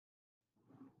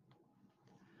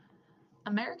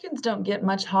Americans don't get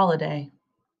much holiday.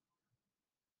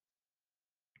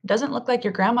 Doesn't look like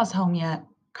your grandma's home yet,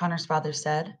 Connor's father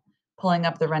said, pulling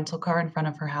up the rental car in front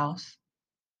of her house.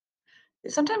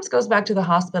 It sometimes goes back to the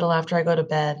hospital after I go to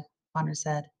bed, Connor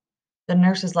said. The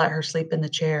nurses let her sleep in the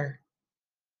chair.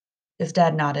 His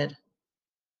dad nodded.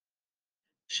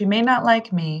 She may not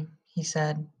like me, he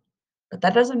said, but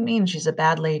that doesn't mean she's a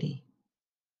bad lady.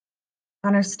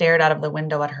 Connor stared out of the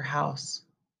window at her house.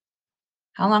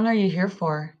 How long are you here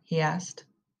for? He asked.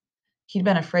 He'd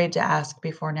been afraid to ask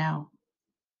before now.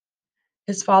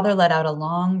 His father let out a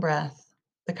long breath,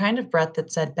 the kind of breath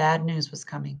that said bad news was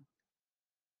coming.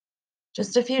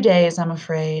 Just a few days, I'm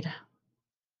afraid.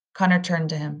 Connor turned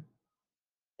to him.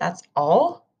 That's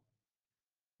all?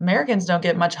 Americans don't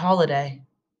get much holiday.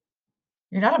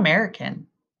 You're not American.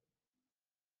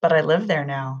 But I live there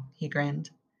now, he grinned.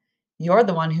 You're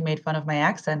the one who made fun of my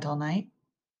accent all night.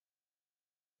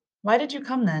 Why did you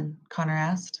come then? Connor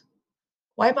asked.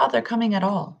 Why bother coming at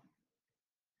all?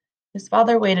 His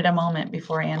father waited a moment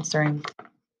before answering.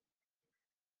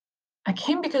 I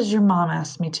came because your mom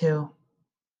asked me to.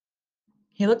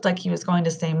 He looked like he was going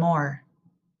to say more,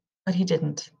 but he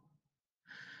didn't.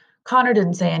 Connor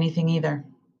didn't say anything either.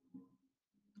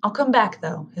 I'll come back,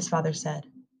 though, his father said.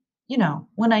 You know,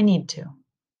 when I need to.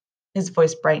 His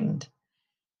voice brightened.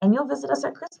 And you'll visit us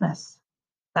at Christmas.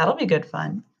 That'll be good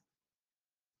fun.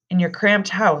 In your cramped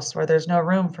house where there's no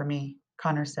room for me,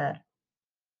 Connor said.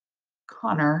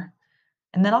 Connor,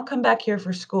 and then I'll come back here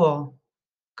for school.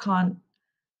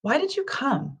 Why did you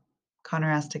come? Connor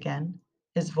asked again,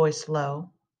 his voice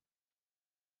low.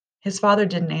 His father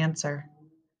didn't answer.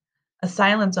 A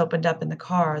silence opened up in the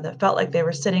car that felt like they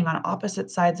were sitting on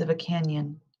opposite sides of a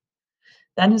canyon.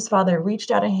 Then his father reached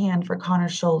out a hand for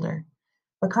Connor's shoulder,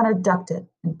 but Connor ducked it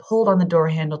and pulled on the door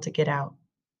handle to get out.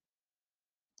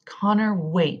 Connor,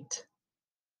 wait.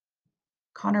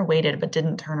 Connor waited but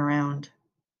didn't turn around.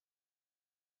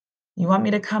 You want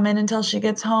me to come in until she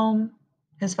gets home?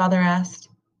 His father asked.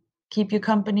 Keep you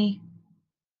company?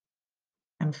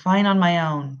 I'm fine on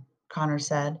my own, Connor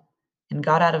said, and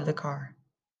got out of the car.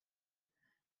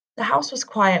 The house was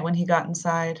quiet when he got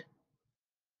inside.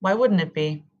 Why wouldn't it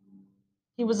be?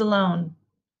 He was alone.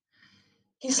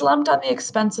 He slumped on the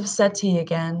expensive settee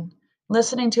again,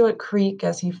 listening to it creak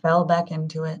as he fell back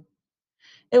into it.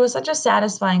 It was such a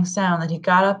satisfying sound that he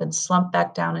got up and slumped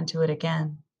back down into it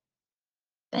again.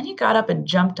 Then he got up and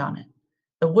jumped on it,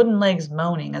 the wooden legs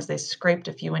moaning as they scraped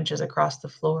a few inches across the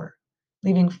floor,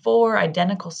 leaving 4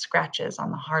 identical scratches on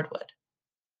the hardwood.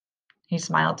 He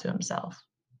smiled to himself.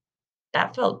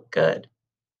 That felt good.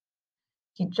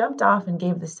 He jumped off and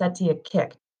gave the settee a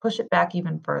kick, to push it back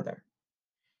even further.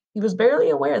 He was barely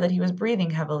aware that he was breathing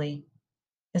heavily.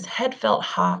 His head felt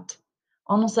hot,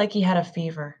 almost like he had a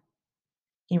fever.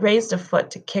 He raised a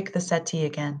foot to kick the settee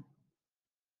again.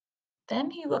 Then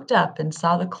he looked up and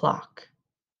saw the clock.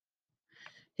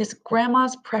 His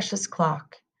grandma's precious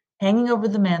clock, hanging over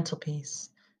the mantelpiece,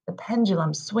 the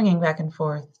pendulum swinging back and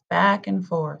forth,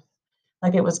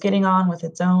 like it was getting on with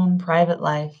its own private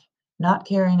life, not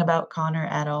caring about Connor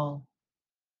at all.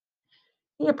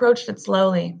 He approached it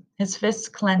slowly, his fists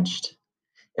clenched.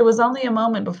 It was only a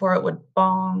moment before it would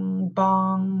bong,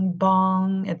 bong,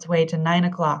 bong its way to 9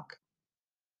 o'clock.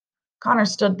 Connor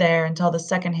stood there until the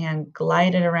second hand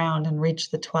glided around and reached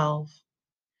the 12.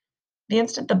 The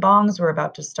instant the bongs were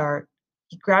about to start,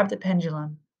 he grabbed the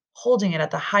pendulum, holding it at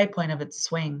the high point of its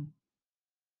swing.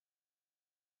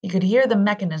 He could hear the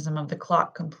mechanism of the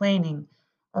clock complaining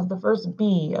as the first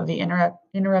bee of the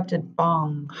interrupted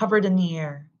bong hovered in the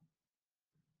air.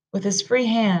 With his free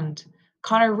hand,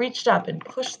 Connor reached up and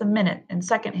pushed the minute and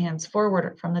second hands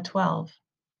forward from the 12.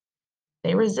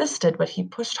 They resisted, but he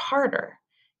pushed harder,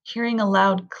 hearing a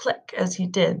loud click as he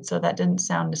did, so that didn't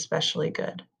sound especially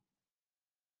good.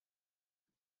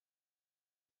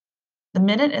 The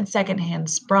minute and second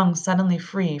hands sprung suddenly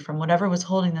free from whatever was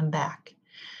holding them back,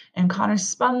 and Connor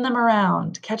spun them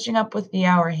around, catching up with the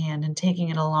hour hand and taking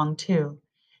it along too,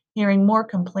 hearing more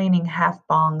complaining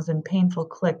half-bongs and painful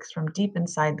clicks from deep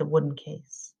inside the wooden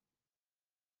case.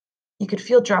 He could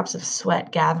feel drops of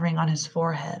sweat gathering on his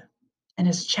forehead, and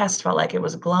his chest felt like it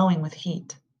was glowing with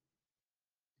heat.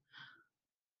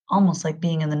 Almost like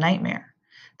being in the nightmare,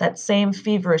 that same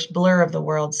feverish blur of the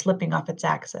world slipping off its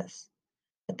axis.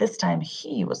 But this time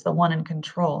he was the one in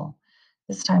control.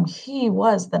 This time he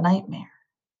was the nightmare.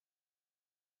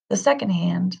 The second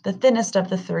hand, the thinnest of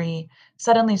the 3,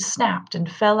 suddenly snapped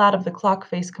and fell out of the clock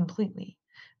face completely,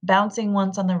 bouncing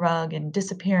once on the rug and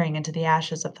disappearing into the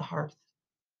ashes of the hearth.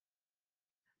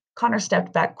 Connor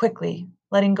stepped back quickly,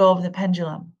 letting go of the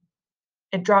pendulum.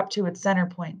 It dropped to its center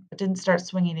point, but didn't start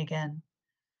swinging again.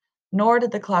 Nor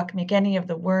did the clock make any of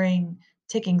the whirring,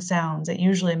 ticking sounds it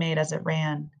usually made as it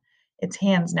ran, its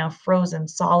hands now frozen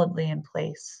solidly in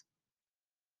place.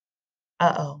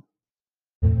 Uh-oh.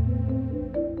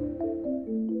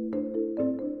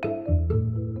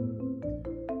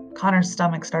 Connor's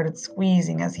stomach started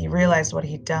squeezing as he realized what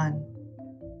he'd done.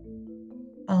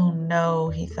 Oh no,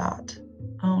 he thought.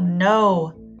 Oh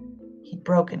no, he'd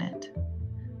broken it.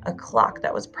 A clock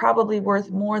that was probably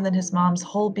worth more than his mom's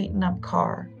whole beaten up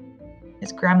car.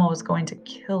 His grandma was going to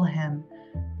kill him.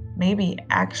 Maybe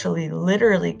actually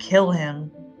literally kill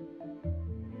him.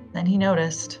 Then he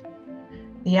noticed.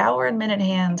 The hour and minute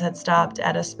hands had stopped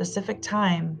at a specific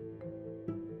time.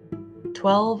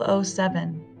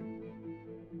 12:07.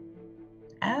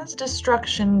 As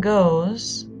destruction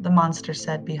goes, the monster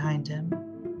said behind him,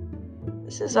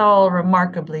 this is all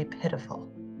remarkably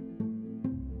pitiful.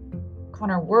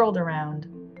 Connor whirled around.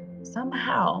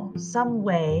 Somehow, some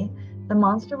way, the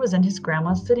monster was in his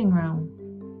grandma's sitting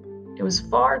room. It was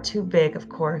far too big, of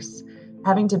course,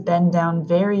 having to bend down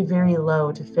very, very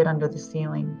low to fit under the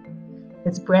ceiling.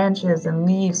 Its branches and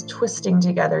leaves twisting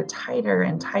together tighter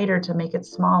and tighter to make it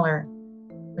smaller.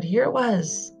 But here it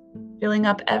was, filling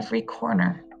up every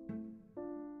corner.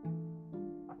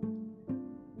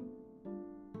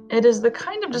 It is the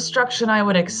kind of destruction I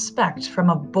would expect from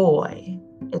a boy,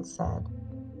 it said,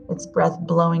 its breath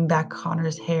blowing back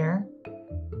Connor's hair.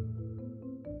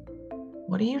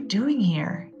 What are you doing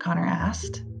here? Connor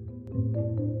asked.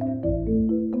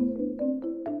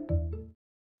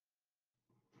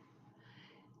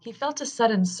 He felt a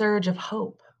sudden surge of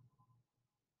hope.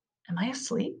 Am I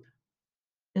asleep?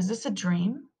 Is this a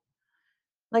dream?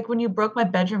 Like when you broke my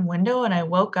bedroom window and I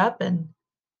woke up and...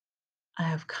 I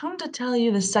have come to tell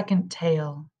you the second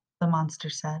tale, the monster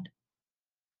said.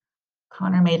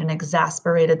 Connor made an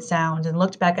exasperated sound and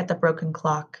looked back at the broken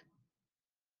clock.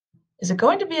 Is it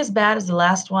going to be as bad as the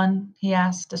last one? He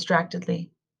asked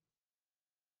distractedly.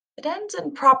 It ends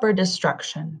in proper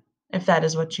destruction, if that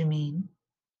is what you mean.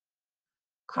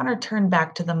 Connor turned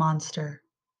back to the monster.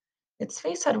 Its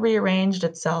face had rearranged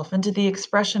itself into the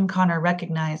expression Connor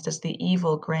recognized as the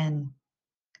evil grin.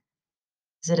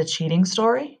 Is it a cheating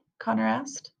story? Connor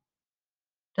asked.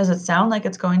 Does it sound like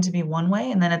it's going to be one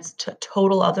way and then it's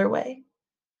total other way?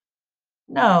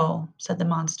 No, said the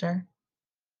monster.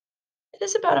 It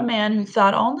is about a man who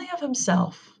thought only of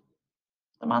himself.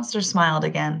 The monster smiled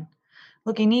again,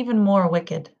 looking even more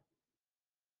wicked.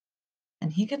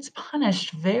 And he gets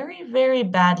punished very, very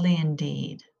badly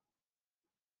indeed.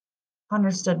 Connor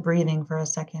stood breathing for a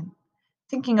second,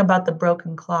 thinking about the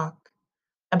broken clock,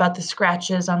 about the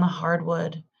scratches on the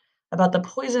hardwood, about the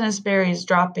poisonous berries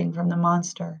dropping from the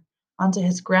monster onto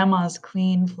his grandma's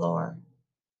clean floor.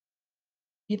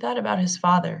 He thought about his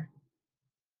father.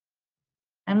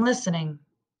 I'm listening,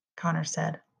 Connor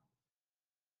said.